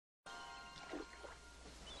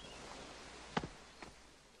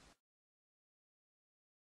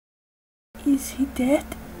Is he dead?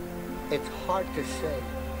 It's hard to say.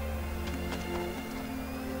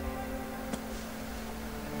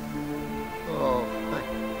 Oh,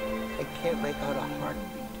 I can't make out a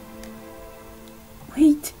heartbeat.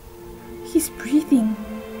 Wait, he's breathing.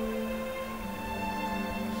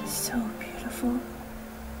 He's so beautiful.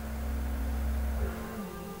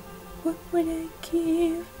 What would I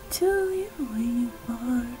give to live where you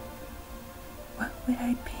are? What would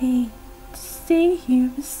I pay to stay here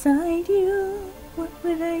beside you? What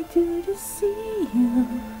would I do to see you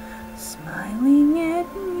smiling at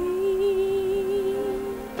me?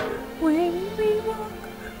 Where would we walk?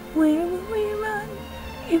 Where would we run?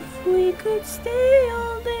 If we could stay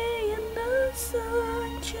all day in the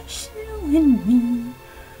sun, just you and me,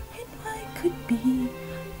 and I could be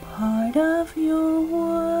part of your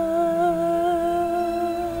world.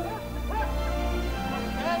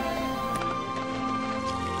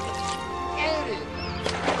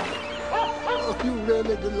 Oh, you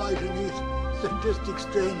really delight in these sadistic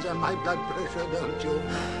strains on my blood pressure, don't you?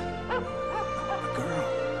 A girl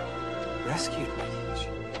rescued me.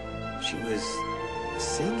 She was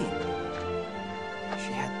singing.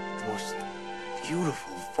 She had the most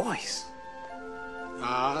beautiful voice.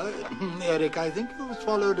 Eric, I think you've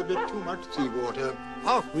swallowed a bit too much seawater.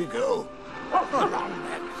 Off we go. Along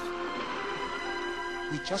then.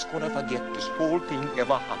 We just gotta forget this whole thing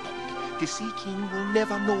ever happened. The Sea King will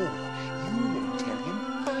never know. You won't tell him.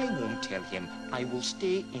 I won't tell him. I will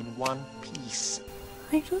stay in one piece.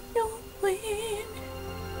 I don't know when,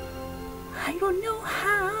 I don't know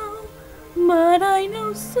how, but I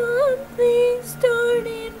know something's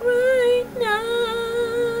starting right now.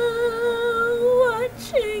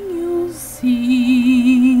 Watching you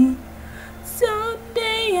see,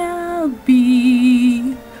 someday I'll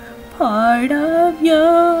be part of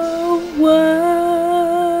your